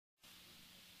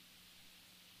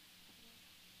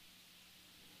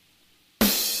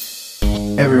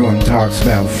Everyone talks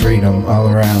about freedom all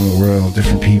around the world.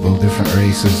 Different people, different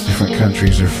races, different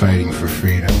countries are fighting for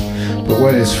freedom. But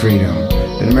what is freedom?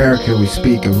 In America we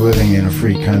speak of living in a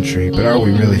free country, but are we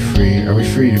really free? Are we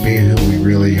free to be who we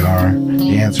really are?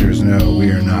 The answer is no, we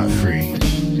are not free.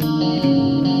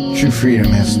 True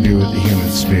freedom has to do with the human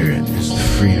spirit. It's the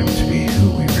freedom to be who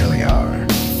we really are.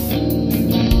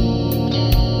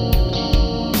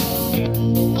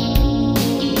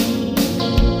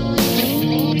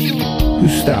 Who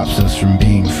stops us from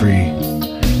being free?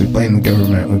 We blame the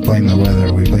government, we blame the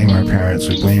weather, we blame our parents,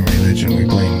 we blame religion, we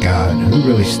blame God. Who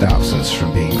really stops us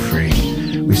from being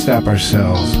free? We stop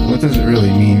ourselves. What does it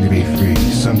really mean to be free?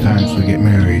 Sometimes we get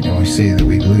married and we say that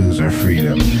we lose our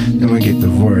freedom. Then we get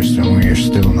divorced and we are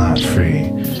still not free.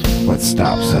 What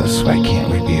stops us? Why can't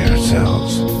we be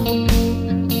ourselves?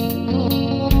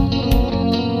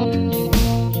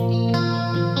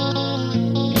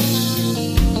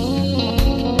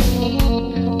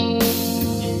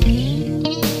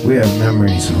 We have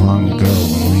memories of long ago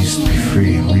when we used to be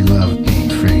free and we loved being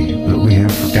free, but we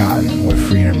have forgotten what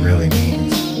freedom really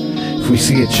means. If we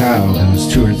see a child who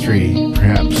is 2 or 3,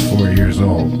 perhaps 4 years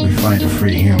old, we find a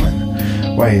free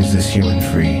human. Why is this human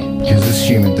free? Because this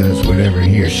human does whatever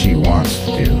he or she wants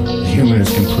to do. The human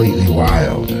is completely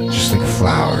wild, just like a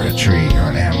flower, a tree,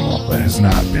 or an animal that has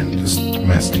not been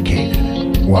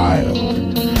domesticated. Wild.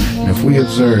 And if we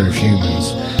observe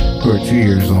humans who are 2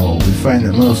 years old, we find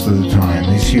that most of the time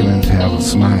these humans have a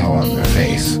smile on their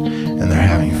face and they're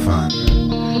having fun.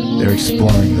 They're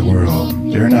exploring the world.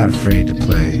 They're not afraid to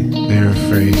play. They're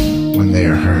afraid when they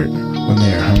are hurt, when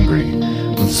they are hungry,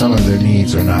 when some of their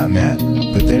needs are not met.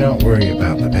 But they don't worry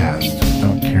about the past,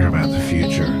 don't care about the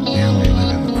future. They only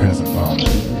live in the present moment.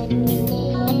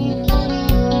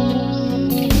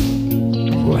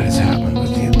 What has happened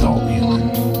with the adult human?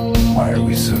 Why are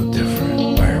we so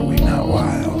different? Why are we not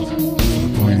wild?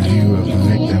 From the point of view of the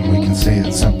victim, we can say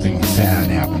that something sad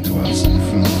happened to us. And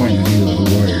from the point of view of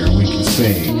the warrior, we can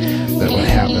say that what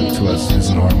happened to us is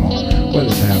normal. What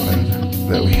has happened?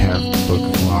 That we have the book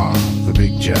of law, the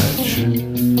big judge,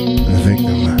 and the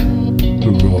victim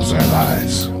who rules our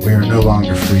lives. We are no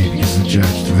longer free because the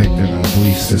judge, the victim, and the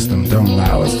belief system don't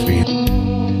allow us to be.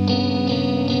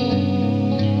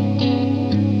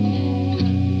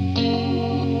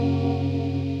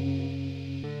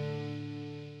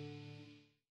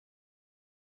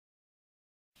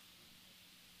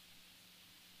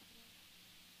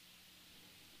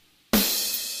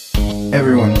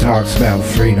 Everyone talks about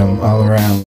freedom all around.